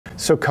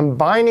So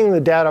combining the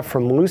data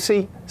from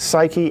Lucy,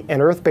 Psyche,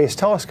 and Earth-based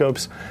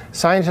telescopes,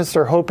 scientists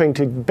are hoping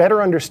to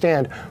better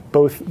understand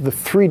both the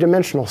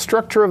three-dimensional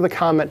structure of the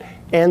comet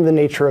and the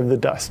nature of the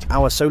dust.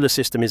 Our solar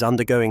system is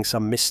undergoing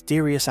some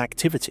mysterious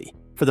activity.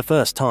 For the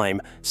first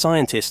time,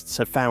 scientists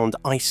have found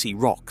icy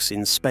rocks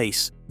in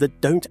space that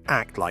don't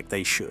act like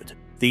they should.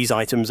 These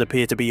items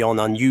appear to be on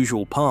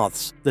unusual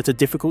paths that are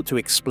difficult to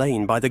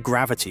explain by the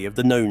gravity of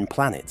the known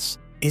planets.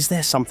 Is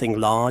there something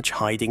large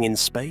hiding in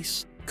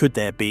space? Could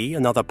there be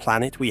another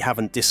planet we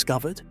haven't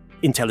discovered?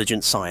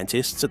 Intelligent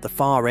scientists at the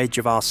far edge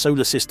of our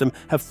solar system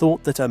have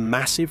thought that a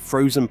massive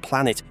frozen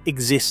planet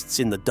exists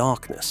in the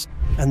darkness,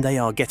 and they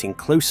are getting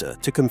closer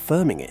to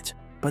confirming it.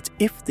 But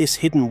if this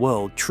hidden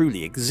world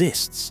truly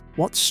exists,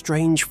 what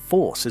strange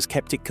force has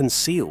kept it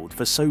concealed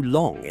for so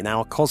long in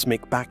our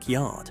cosmic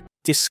backyard?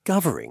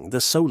 Discovering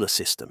the solar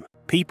system.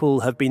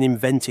 People have been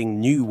inventing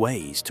new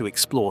ways to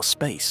explore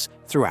space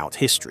throughout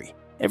history.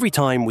 Every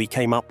time we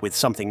came up with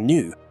something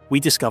new, we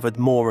discovered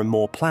more and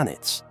more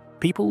planets.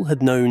 People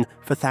had known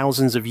for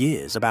thousands of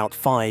years about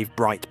 5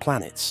 bright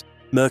planets: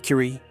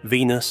 Mercury,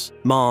 Venus,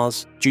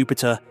 Mars,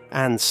 Jupiter,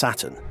 and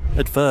Saturn.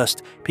 At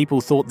first,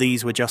 people thought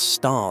these were just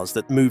stars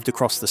that moved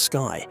across the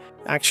sky.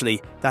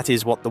 Actually, that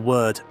is what the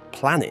word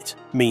planet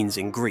means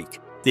in Greek.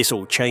 This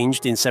all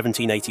changed in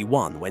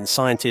 1781 when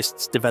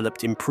scientists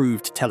developed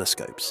improved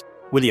telescopes.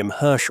 William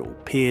Herschel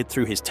peered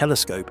through his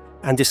telescope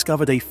and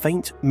discovered a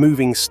faint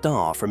moving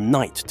star from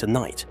night to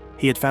night.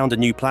 He had found a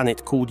new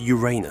planet called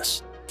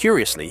Uranus.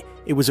 Curiously,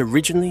 it was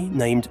originally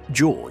named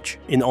George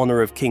in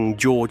honor of King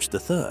George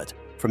III.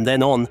 From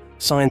then on,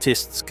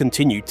 scientists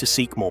continued to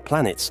seek more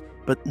planets,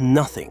 but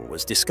nothing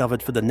was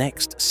discovered for the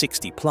next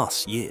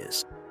 60-plus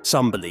years.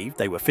 Some believed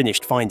they were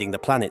finished finding the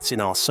planets in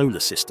our solar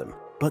system,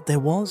 but there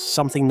was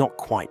something not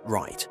quite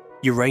right.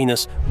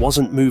 Uranus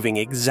wasn't moving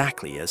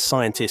exactly as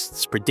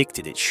scientists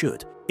predicted it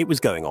should. It was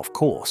going off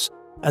course,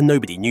 and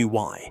nobody knew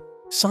why.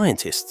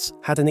 Scientists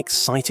had an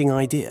exciting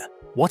idea.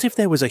 What if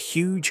there was a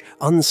huge,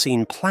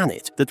 unseen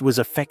planet that was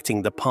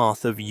affecting the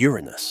path of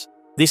Uranus?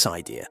 This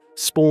idea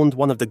spawned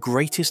one of the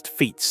greatest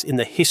feats in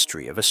the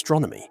history of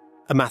astronomy.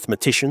 A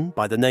mathematician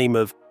by the name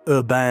of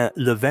Urbain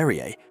Le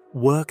Verrier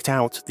worked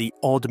out the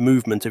odd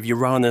movement of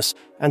Uranus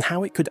and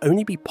how it could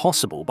only be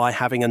possible by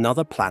having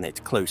another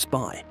planet close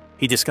by.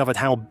 He discovered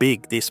how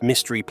big this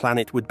mystery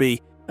planet would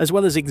be, as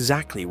well as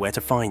exactly where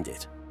to find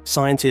it.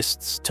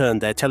 Scientists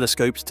turned their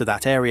telescopes to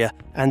that area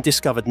and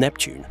discovered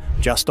Neptune,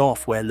 just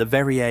off where Le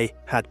Verrier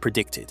had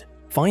predicted.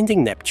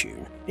 Finding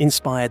Neptune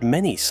inspired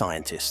many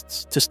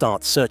scientists to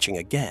start searching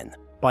again.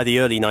 By the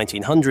early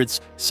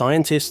 1900s,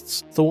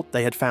 scientists thought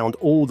they had found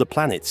all the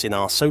planets in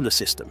our solar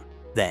system.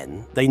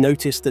 Then, they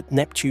noticed that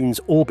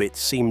Neptune's orbit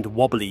seemed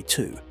wobbly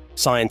too.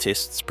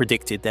 Scientists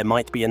predicted there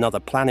might be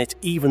another planet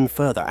even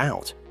further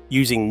out.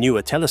 Using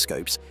newer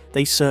telescopes,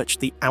 they searched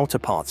the outer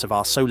parts of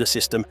our solar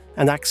system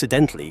and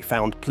accidentally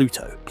found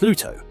Pluto.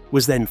 Pluto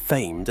was then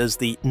famed as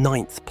the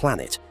 9th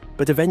planet,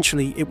 but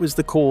eventually it was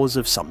the cause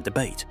of some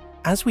debate.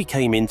 As we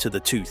came into the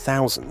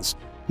 2000s,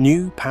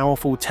 new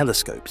powerful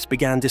telescopes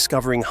began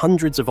discovering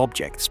hundreds of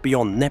objects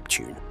beyond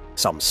Neptune,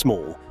 some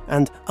small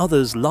and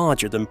others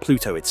larger than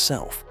Pluto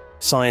itself.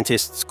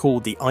 Scientists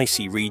called the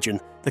icy region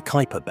the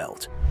Kuiper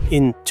Belt.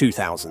 In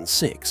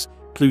 2006,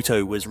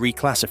 Pluto was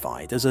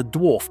reclassified as a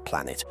dwarf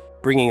planet,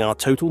 bringing our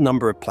total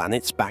number of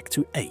planets back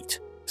to 8.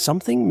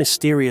 Something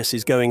mysterious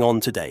is going on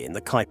today in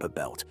the Kuiper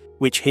Belt,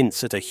 which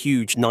hints at a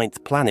huge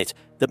 9th planet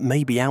that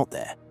may be out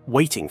there,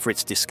 waiting for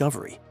its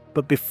discovery.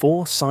 But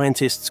before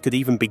scientists could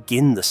even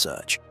begin the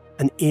search,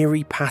 an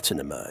eerie pattern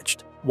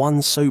emerged,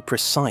 one so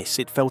precise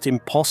it felt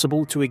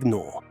impossible to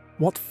ignore.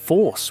 What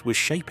force was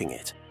shaping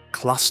it?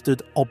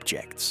 Clustered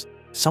objects.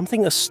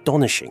 Something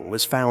astonishing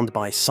was found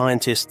by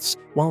scientists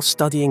while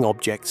studying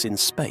objects in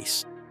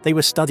space. They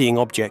were studying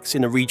objects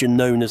in a region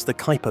known as the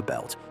Kuiper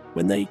Belt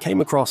when they came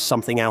across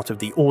something out of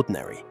the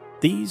ordinary.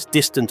 These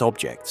distant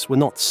objects were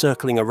not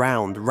circling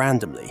around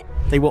randomly.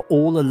 They were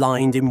all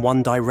aligned in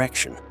one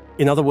direction.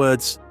 In other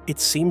words,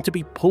 it seemed to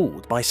be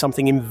pulled by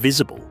something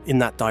invisible in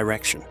that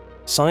direction.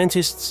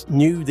 Scientists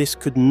knew this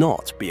could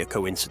not be a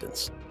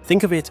coincidence.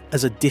 Think of it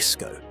as a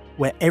disco,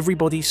 where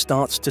everybody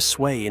starts to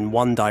sway in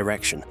one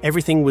direction.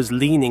 Everything was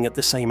leaning at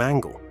the same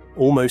angle,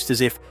 almost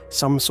as if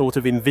some sort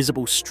of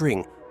invisible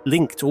string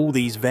linked all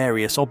these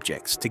various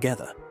objects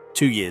together.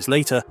 2 years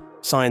later,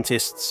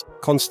 scientists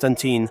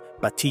Konstantin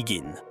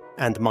Batygin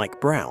and Mike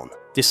Brown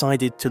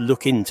decided to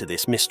look into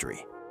this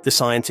mystery. The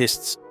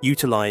scientists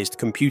utilized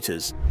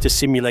computers to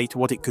simulate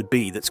what it could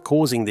be that's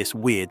causing this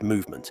weird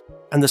movement.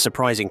 And the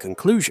surprising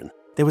conclusion,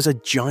 there was a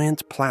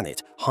giant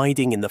planet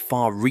hiding in the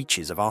far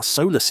reaches of our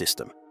solar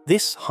system.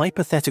 This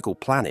hypothetical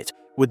planet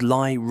would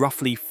lie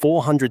roughly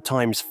 400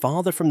 times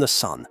farther from the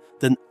Sun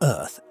than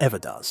Earth ever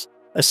does.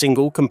 A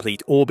single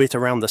complete orbit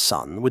around the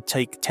Sun would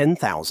take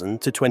 10,000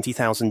 to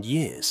 20,000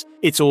 years.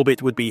 Its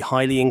orbit would be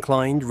highly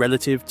inclined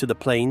relative to the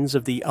planes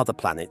of the other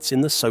planets in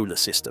the solar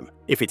system.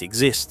 If it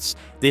exists,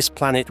 this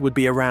planet would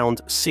be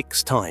around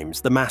 6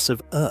 times the mass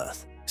of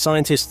Earth.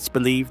 Scientists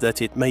believe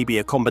that it may be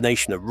a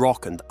combination of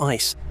rock and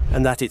ice,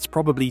 and that it's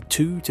probably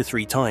 2 to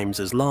 3 times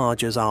as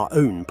large as our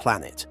own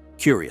planet.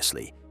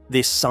 Curiously,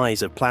 this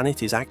size of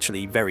planet is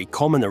actually very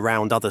common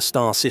around other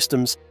star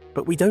systems,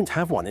 but we don't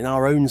have one in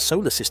our own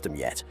solar system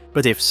yet.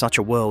 But if such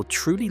a world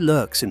truly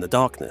lurks in the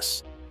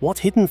darkness, what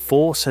hidden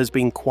force has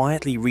been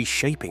quietly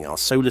reshaping our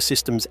solar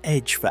system's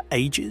edge for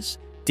ages?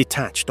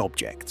 Detached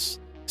objects.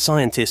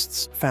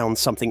 Scientists found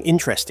something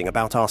interesting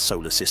about our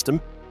solar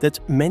system, that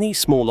many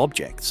small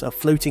objects are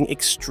floating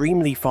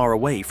extremely far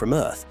away from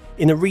Earth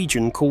in a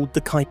region called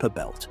the Kuiper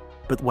Belt.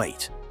 But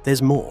wait,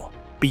 there's more.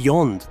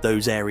 Beyond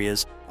those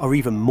areas are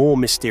even more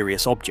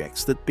mysterious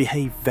objects that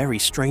behave very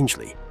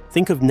strangely.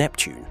 Think of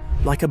Neptune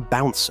like a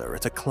bouncer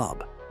at a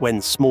club.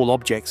 When small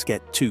objects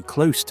get too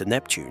close to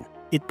Neptune,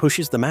 it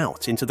pushes them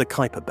out into the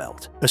Kuiper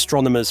Belt.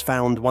 Astronomers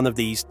found one of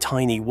these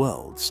tiny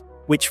worlds,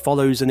 which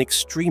follows an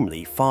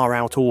extremely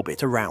far-out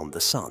orbit around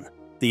the Sun.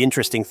 The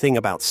interesting thing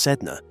about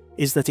Sedna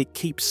is that it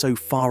keeps so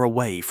far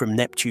away from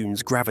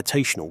Neptune's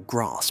gravitational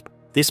grasp.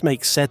 This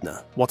makes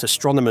Sedna what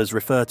astronomers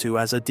refer to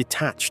as a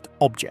detached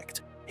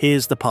object.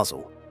 Here's the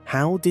puzzle.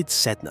 How did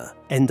Sedna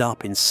end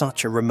up in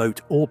such a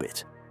remote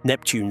orbit?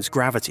 Neptune's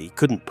gravity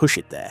couldn't push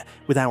it there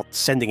without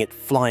sending it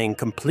flying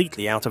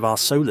completely out of our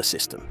solar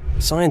system.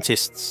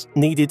 Scientists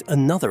needed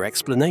another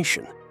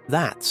explanation.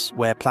 That's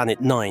where Planet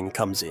 9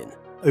 comes in.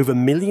 Over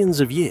millions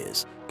of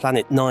years,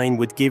 Planet 9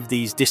 would give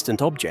these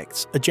distant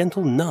objects a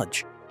gentle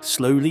nudge,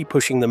 slowly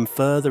pushing them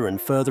further and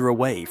further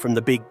away from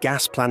the big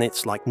gas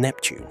planets like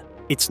Neptune.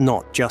 It's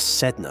not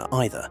just Sedna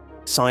either.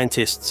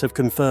 Scientists have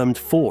confirmed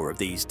 4 of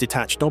these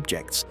detached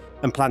objects,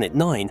 and Planet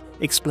 9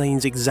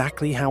 explains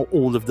exactly how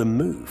all of them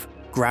move.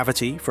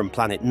 Gravity from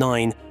Planet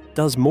 9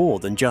 does more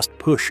than just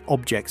push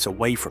objects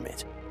away from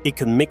it. It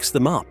can mix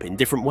them up in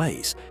different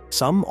ways.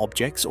 Some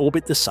objects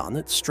orbit the Sun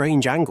at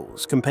strange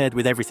angles compared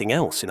with everything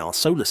else in our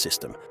solar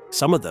system.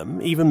 Some of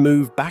them even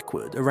move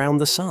backward around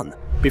the Sun.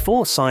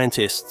 Before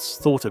scientists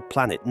thought of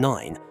Planet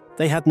 9,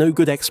 they had no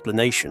good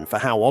explanation for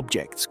how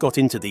objects got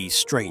into these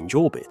strange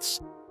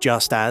orbits.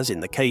 Just as in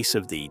the case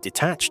of the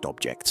detached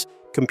objects,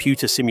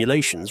 computer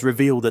simulations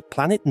reveal that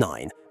Planet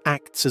 9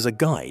 acts as a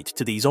guide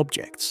to these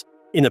objects.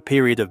 In a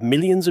period of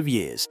millions of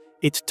years,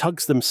 it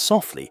tugs them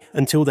softly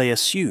until they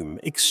assume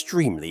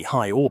extremely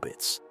high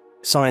orbits.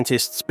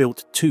 Scientists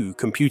built 2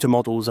 computer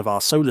models of our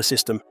solar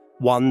system,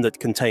 one that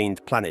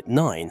contained Planet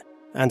 9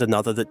 and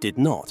another that did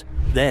not.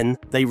 Then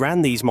they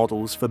ran these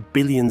models for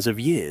billions of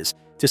years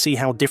to see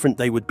how different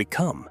they would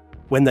become.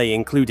 When they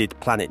included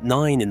Planet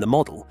 9 in the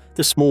model,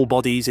 the small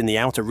bodies in the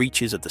outer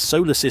reaches of the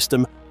solar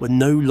system were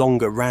no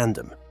longer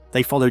random.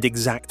 They followed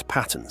exact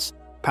patterns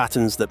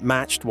that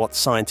matched what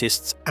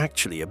scientists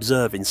actually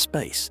observe in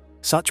space.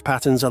 Such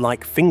patterns are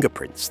like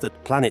fingerprints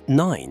that Planet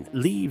 9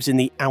 leaves in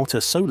the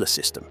outer solar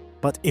system.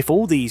 But if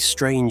all these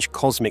strange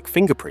cosmic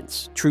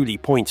fingerprints truly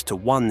point to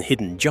one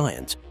hidden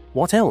giant,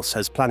 what else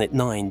has Planet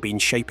 9 been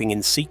shaping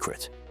in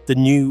secret? The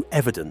new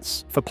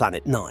evidence for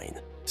Planet 9.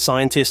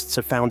 Scientists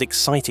have found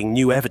exciting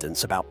new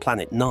evidence about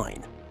Planet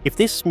 9. If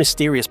this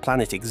mysterious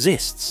planet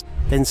exists,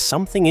 then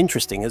something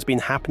interesting has been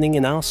happening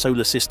in our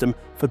solar system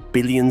for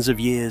billions of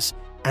years,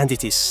 and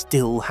it is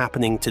still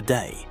happening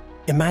today.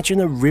 Imagine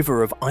a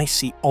river of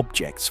icy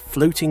objects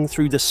floating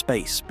through the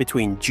space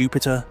between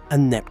Jupiter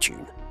and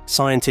Neptune.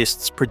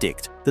 Scientists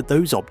predict that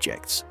those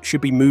objects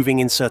should be moving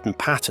in certain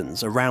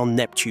patterns around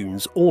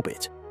Neptune's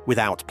orbit.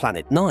 Without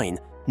Planet 9,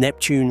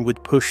 Neptune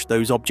would push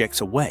those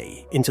objects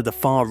away into the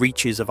far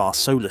reaches of our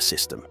solar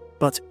system.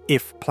 But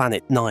if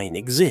Planet 9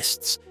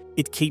 exists,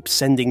 it keeps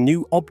sending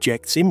new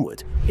objects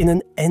inward in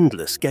an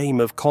endless game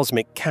of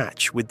cosmic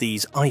catch with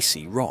these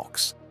icy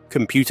rocks.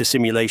 Computer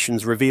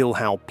simulations reveal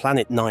how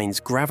Planet 9's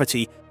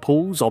gravity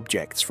pulls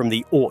objects from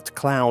the Oort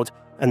cloud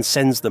and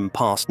sends them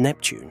past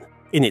Neptune.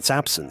 In its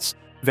absence,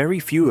 very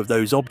few of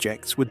those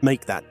objects would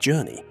make that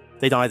journey.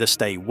 They'd either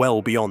stay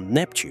well beyond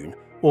Neptune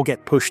or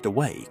get pushed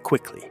away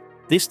quickly.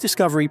 This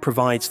discovery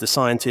provides the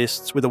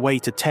scientists with a way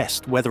to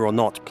test whether or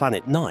not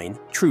Planet 9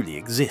 truly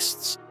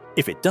exists.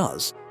 If it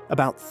does,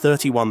 about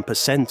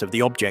 31% of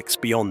the objects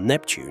beyond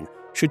Neptune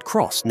should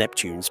cross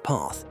Neptune's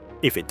path.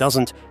 If it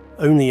doesn't,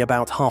 only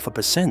about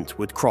 0.5%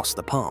 would cross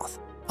the path.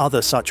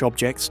 Other such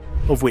objects,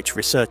 of which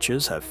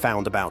researchers have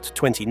found about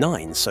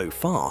 29 so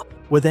far,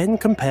 were then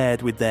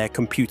compared with their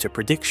computer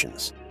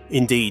predictions.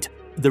 Indeed,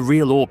 the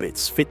real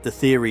orbits fit the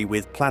theory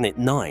with Planet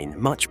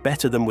 9 much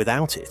better than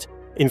without it.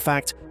 In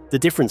fact, the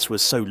difference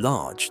was so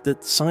large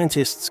that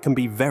scientists can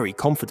be very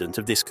confident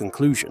of this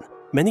conclusion.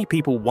 Many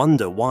people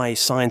wonder why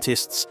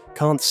scientists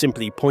can't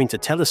simply point a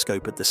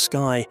telescope at the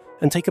sky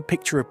and take a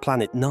picture of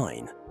Planet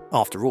 9.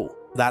 After all,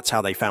 that's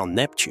how they found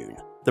Neptune.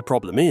 The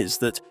problem is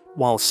that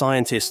while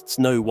scientists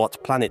know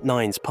what Planet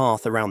 9's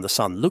path around the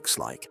Sun looks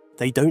like,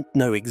 they don't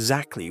know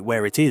exactly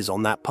where it is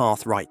on that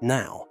path right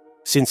now.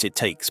 Since it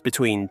takes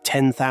between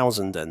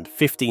 10,000 and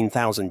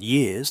 15,000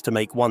 years to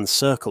make one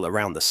circle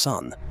around the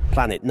Sun,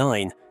 Planet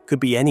 9 could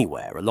be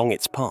anywhere along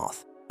its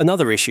path.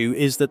 Another issue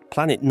is that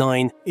Planet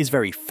 9 is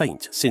very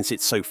faint since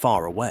it's so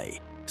far away.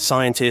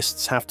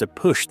 Scientists have to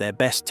push their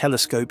best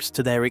telescopes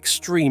to their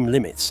extreme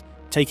limits,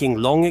 taking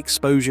long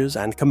exposures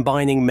and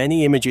combining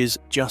many images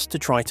just to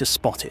try to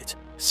spot it.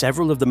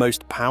 Several of the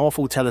most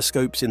powerful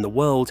telescopes in the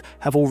world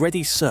have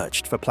already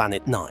searched for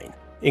Planet 9,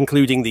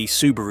 including the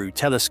Subaru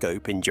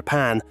telescope in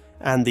Japan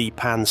and the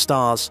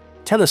Pan-STARRS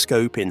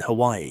telescope in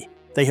Hawaii.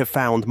 They have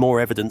found more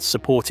evidence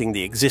supporting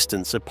the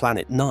existence of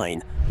Planet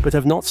 9, but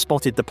have not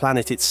spotted the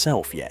planet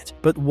itself yet.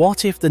 But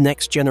what if the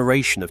next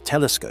generation of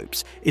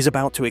telescopes is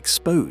about to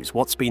expose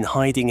what's been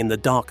hiding in the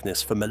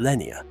darkness for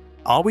millennia?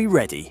 Are we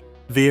ready?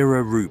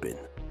 Vera Rubin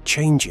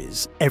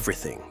changes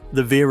everything.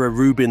 The Vera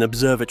Rubin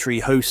Observatory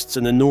hosts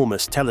an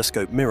enormous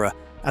telescope mirror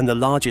and the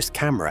largest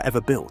camera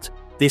ever built.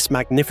 This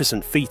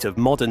magnificent feat of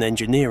modern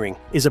engineering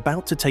is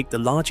about to take the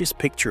largest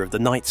picture of the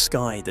night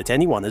sky that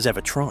anyone has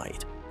ever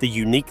tried. The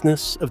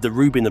uniqueness of the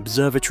Rubin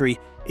Observatory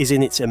is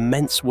in its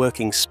immense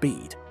working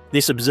speed.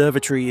 This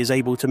observatory is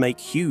able to make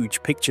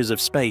huge pictures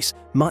of space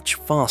much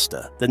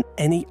faster than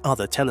any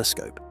other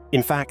telescope.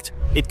 In fact,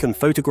 it can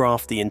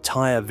photograph the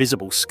entire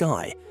visible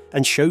sky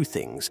and show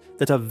things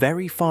that are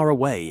very far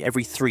away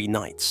every 3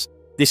 nights.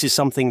 This is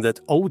something that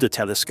older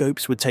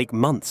telescopes would take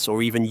months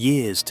or even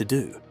years to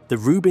do. The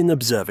Rubin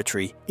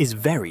Observatory is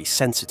very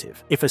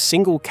sensitive. If a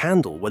single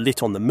candle were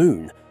lit on the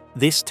moon,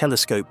 this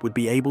telescope would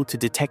be able to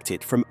detect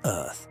it from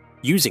Earth.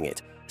 Using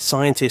it,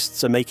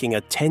 scientists are making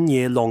a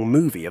 10-year-long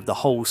movie of the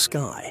whole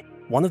sky.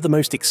 One of the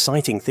most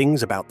exciting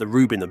things about the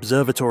Rubin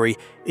Observatory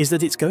is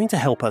that it's going to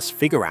help us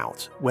figure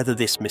out whether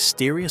this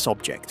mysterious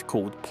object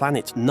called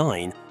Planet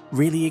 9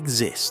 really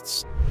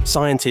exists.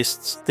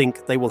 Scientists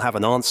think they will have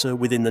an answer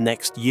within the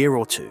next year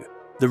or two.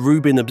 The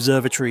Rubin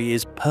Observatory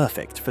is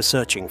perfect for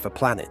searching for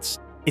planets.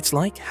 It's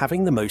like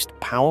having the most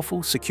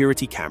powerful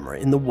security camera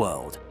in the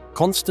world,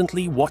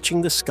 constantly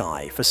watching the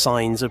sky for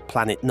signs of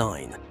Planet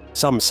 9.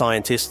 Some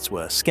scientists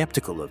were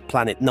skeptical of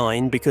Planet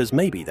 9 because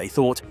maybe they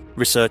thought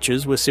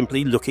researchers were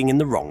simply looking in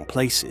the wrong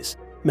places.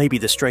 Maybe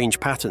the strange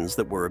patterns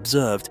that were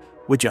observed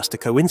were just a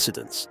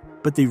coincidence.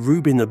 But the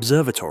Rubin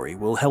Observatory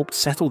will help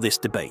settle this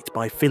debate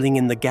by filling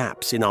in the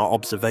gaps in our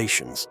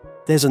observations.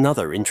 There's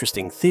another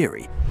interesting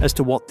theory as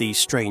to what these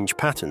strange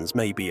patterns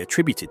may be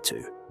attributed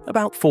to.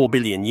 About 4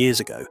 billion years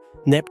ago,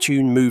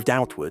 Neptune moved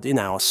outward in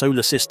our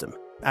solar system.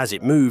 As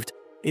it moved,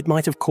 it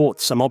might have caught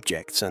some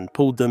objects and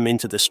pulled them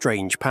into the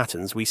strange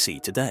patterns we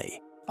see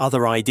today.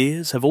 Other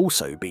ideas have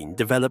also been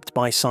developed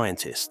by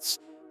scientists.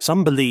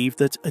 Some believe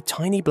that a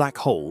tiny black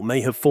hole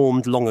may have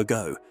formed long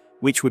ago,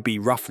 which would be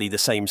roughly the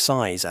same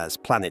size as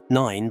Planet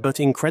 9 but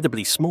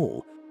incredibly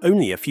small,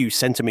 only a few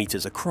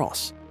centimeters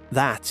across.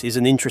 That is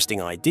an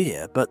interesting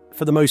idea, but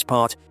for the most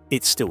part,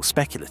 it's still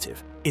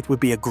speculative. It would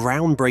be a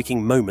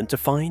groundbreaking moment to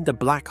find a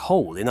black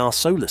hole in our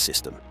solar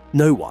system.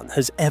 No one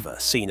has ever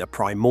seen a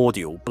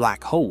primordial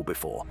black hole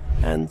before,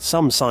 and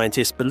some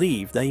scientists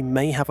believe they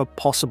may have a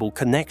possible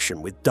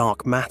connection with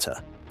dark matter.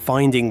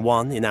 Finding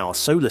one in our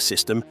solar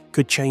system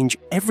could change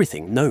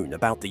everything known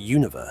about the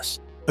universe.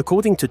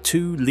 According to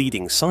 2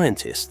 leading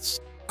scientists,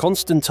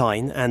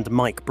 Constantine and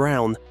Mike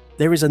Brown,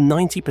 there is a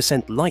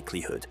 90%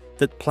 likelihood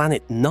that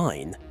Planet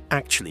 9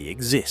 actually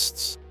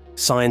exists.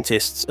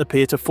 Scientists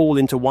appear to fall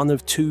into one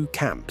of 2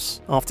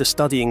 camps after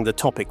studying the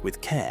topic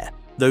with care: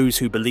 those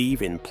who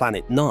believe in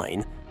Planet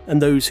 9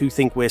 and those who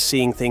think we're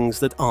seeing things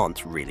that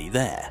aren't really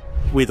there.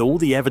 With all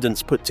the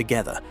evidence put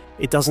together,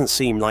 it doesn't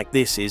seem like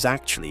this is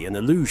actually an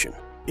illusion.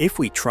 If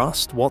we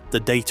trust what the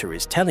data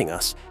is telling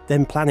us,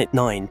 then Planet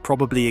 9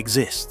 probably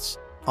exists.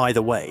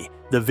 Either way,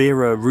 the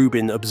Vera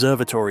Rubin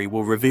Observatory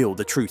will reveal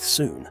the truth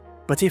soon.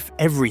 But if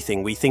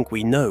everything we think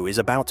we know is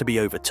about to be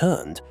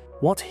overturned,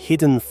 what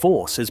hidden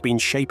force has been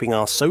shaping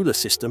our solar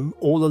system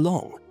all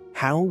along?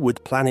 How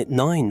would Planet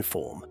 9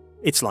 form?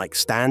 It's like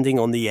standing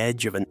on the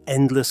edge of an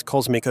endless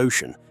cosmic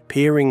ocean,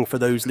 peering for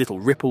those little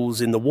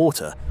ripples in the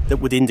water that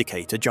would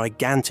indicate a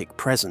gigantic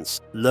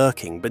presence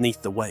lurking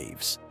beneath the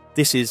waves.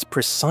 This is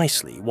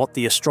precisely what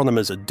the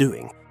astronomers are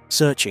doing,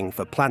 searching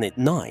for Planet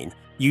 9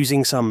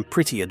 using some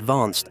pretty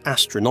advanced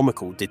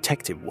astronomical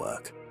detective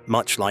work.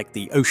 Much like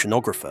the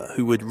oceanographer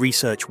who would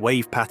research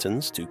wave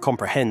patterns to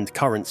comprehend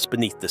currents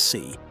beneath the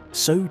sea,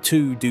 so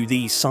too do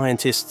these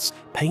scientists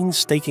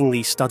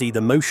painstakingly study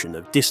the motion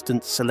of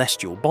distant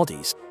celestial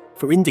bodies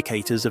for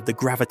indicators of the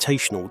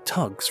gravitational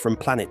tugs from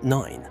Planet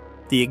 9.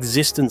 The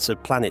existence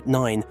of Planet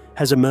 9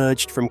 has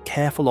emerged from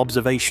careful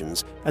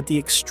observations at the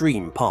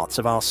extreme parts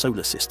of our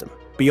solar system.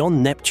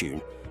 Beyond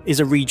Neptune is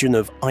a region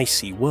of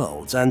icy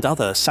worlds and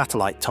other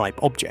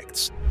satellite-type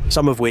objects,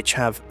 some of which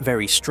have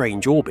very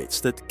strange orbits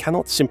that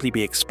cannot simply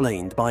be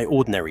explained by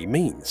ordinary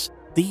means.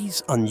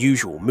 These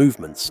unusual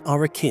movements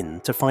are akin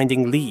to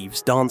finding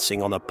leaves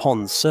dancing on a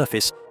pond's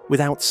surface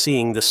without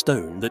seeing the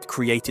stone that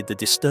created the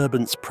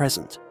disturbance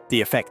present.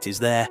 The effect is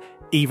there,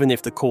 even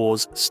if the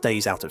cause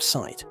stays out of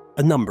sight.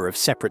 A number of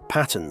separate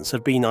patterns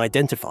have been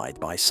identified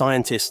by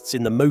scientists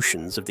in the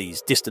motions of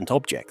these distant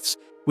objects,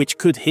 which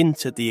could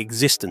hint at the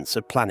existence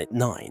of Planet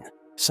 9.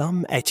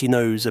 Some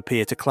etinos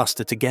appear to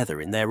cluster together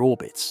in their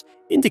orbits,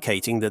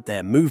 indicating that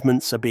their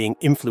movements are being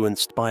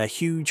influenced by a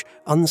huge,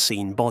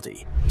 unseen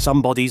body.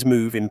 Some bodies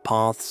move in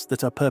paths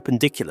that are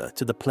perpendicular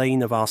to the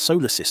plane of our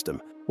solar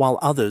system, while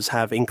others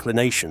have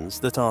inclinations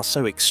that are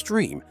so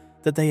extreme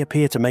that they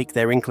appear to make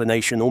their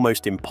inclination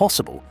almost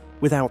impossible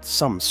without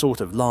some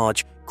sort of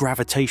large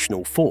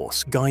gravitational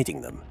force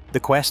guiding them. The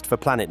quest for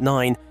Planet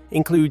 9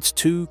 includes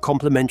two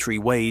complementary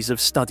ways of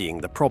studying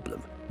the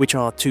problem, which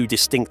are two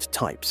distinct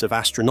types of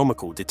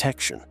astronomical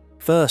detection.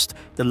 First,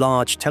 the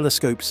large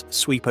telescopes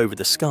sweep over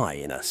the sky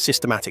in a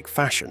systematic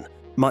fashion,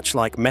 much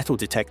like metal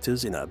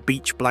detectors in a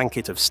beach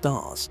blanket of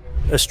stars.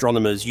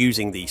 Astronomers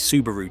using the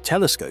Subaru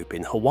telescope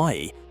in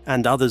Hawaii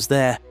and others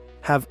there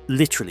have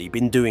literally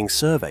been doing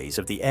surveys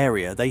of the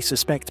area they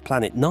suspect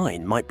Planet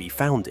 9 might be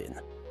found in.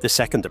 The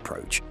second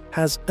approach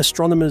has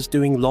astronomers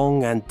doing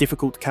long and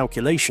difficult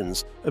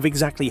calculations of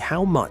exactly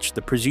how much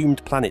the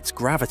presumed planet's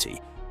gravity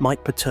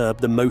might perturb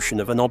the motion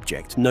of an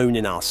object known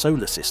in our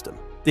solar system.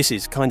 This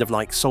is kind of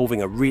like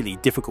solving a really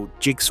difficult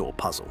jigsaw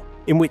puzzle,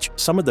 in which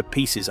some of the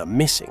pieces are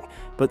missing,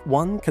 but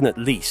one can at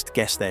least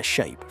guess their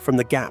shape from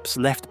the gaps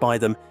left by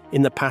them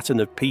in the pattern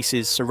of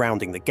pieces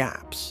surrounding the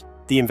gaps.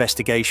 The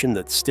investigation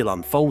that's still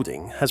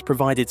unfolding has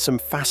provided some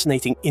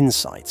fascinating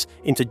insights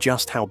into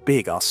just how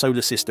big our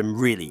solar system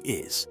really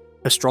is.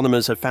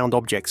 Astronomers have found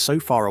objects so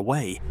far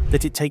away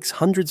that it takes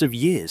hundreds of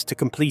years to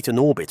complete an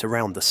orbit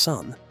around the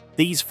Sun.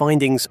 These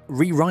findings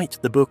rewrite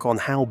the book on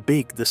how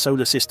big the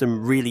solar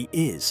system really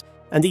is,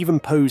 and even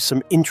pose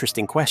some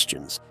interesting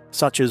questions,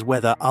 such as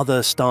whether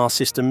other star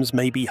systems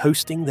may be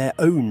hosting their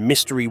own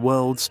mystery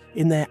worlds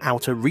in their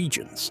outer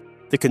regions.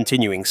 The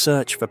continuing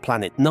search for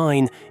Planet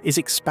 9 is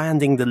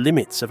expanding the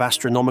limits of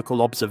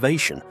astronomical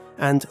observation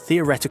and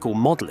theoretical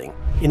modeling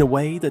in a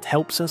way that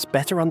helps us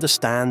better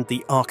understand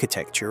the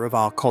architecture of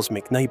our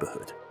cosmic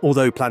neighborhood.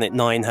 Although Planet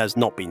 9 has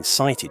not been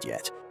sighted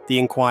yet, the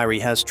inquiry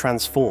has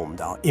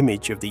transformed our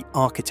image of the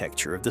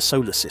architecture of the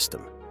solar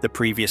system. The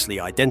previously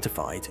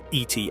identified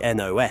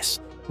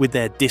ETNOS, with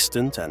their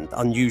distant and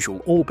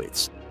unusual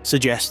orbits,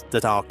 suggest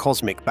that our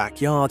cosmic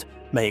backyard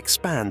may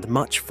expand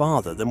much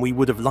farther than we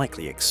would have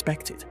likely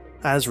expected.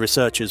 As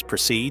researchers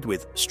proceed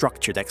with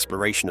structured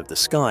exploration of the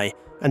sky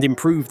and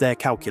improve their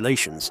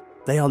calculations,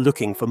 they are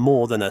looking for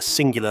more than a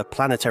singular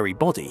planetary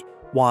body,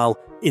 while,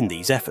 in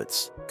these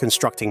efforts,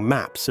 constructing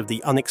maps of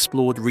the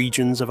unexplored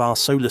regions of our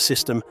solar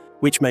system,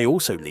 which may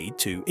also lead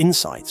to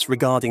insights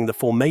regarding the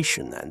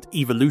formation and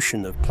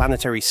evolution of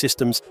planetary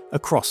systems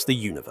across the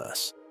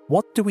universe.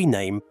 What do we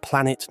name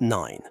Planet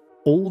 9?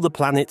 All the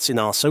planets in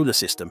our solar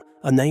system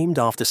are named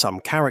after some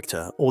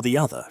character or the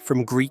other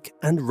from Greek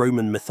and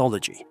Roman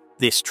mythology.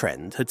 This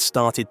trend had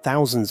started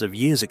thousands of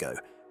years ago,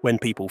 when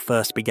people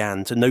first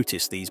began to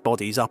notice these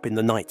bodies up in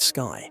the night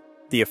sky.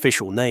 The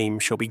official name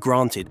shall be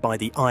granted by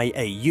the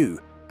IAU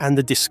and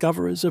the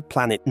discoverers of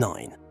Planet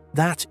 9.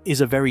 That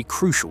is a very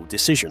crucial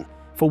decision,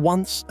 for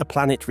once a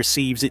planet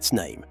receives its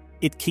name,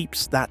 it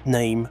keeps that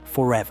name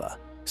forever.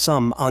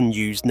 Some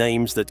unused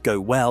names that go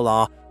well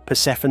are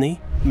Persephone,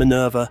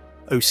 Minerva,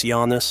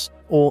 Oceanus,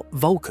 or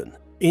Vulcan.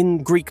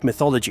 In Greek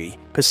mythology,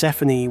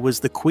 Persephone was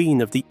the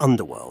queen of the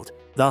underworld.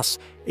 Thus,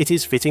 it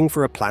is fitting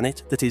for a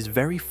planet that is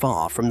very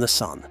far from the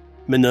Sun.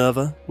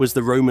 Minerva was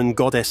the Roman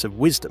goddess of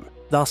wisdom,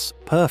 thus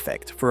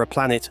perfect for a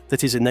planet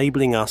that is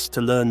enabling us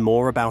to learn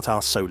more about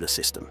our solar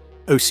system.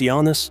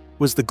 Oceanus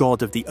was the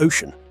god of the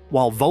ocean,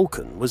 while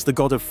Vulcan was the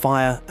god of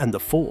fire and the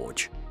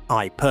forge.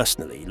 I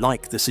personally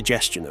like the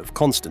suggestion of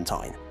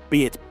Constantine.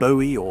 Be it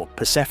Bowie or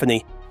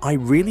Persephone, I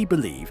really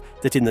believe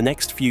that in the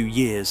next few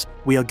years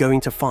we are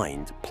going to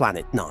find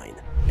Planet 9.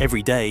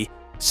 Every day,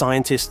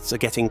 scientists are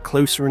getting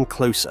closer and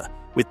closer,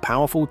 with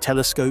powerful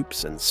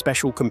telescopes and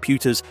special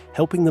computers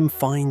helping them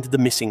find the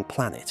missing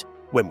planet.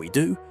 When we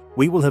do,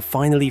 we will have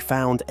finally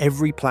found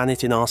every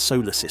planet in our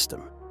solar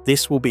system.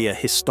 This will be a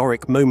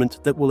historic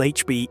moment that will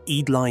be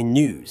headline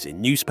news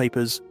in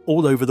newspapers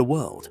all over the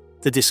world.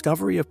 The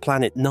discovery of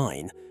Planet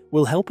 9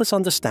 will help us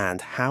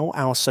understand how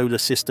our solar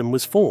system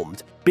was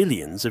formed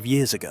billions of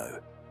years ago.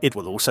 It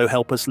will also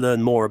help us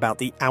learn more about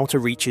the outer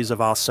reaches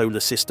of our solar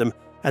system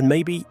and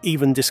maybe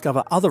even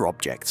discover other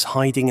objects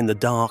hiding in the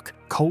dark,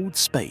 cold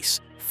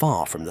space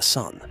far from the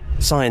Sun.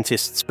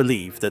 Scientists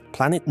believe that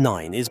Planet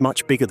 9 is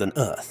much bigger than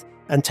Earth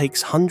and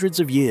takes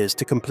hundreds of years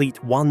to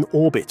complete one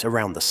orbit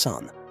around the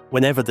Sun.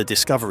 Whenever the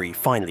discovery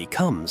finally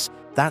comes,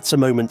 that's a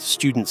moment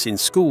students in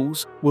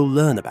schools will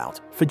learn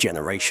about for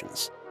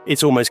generations.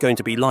 It's almost going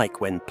to be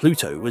like when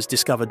Pluto was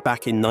discovered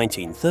back in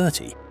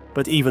 1930,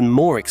 but even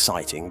more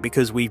exciting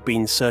because we've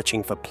been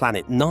searching for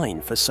Planet 9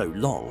 for so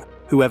long.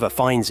 Whoever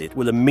finds it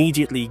will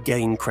immediately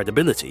gain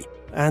credibility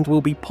and will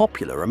be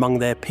popular among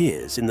their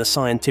peers in the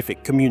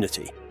scientific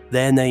community.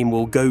 Their name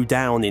will go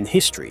down in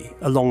history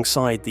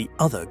alongside the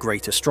other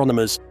great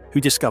astronomers who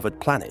discovered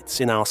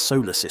planets in our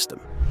solar system.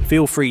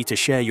 Feel free to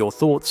share your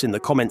thoughts in the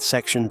comments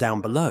section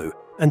down below,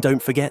 and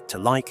don't forget to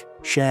like,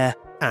 share,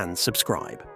 and subscribe.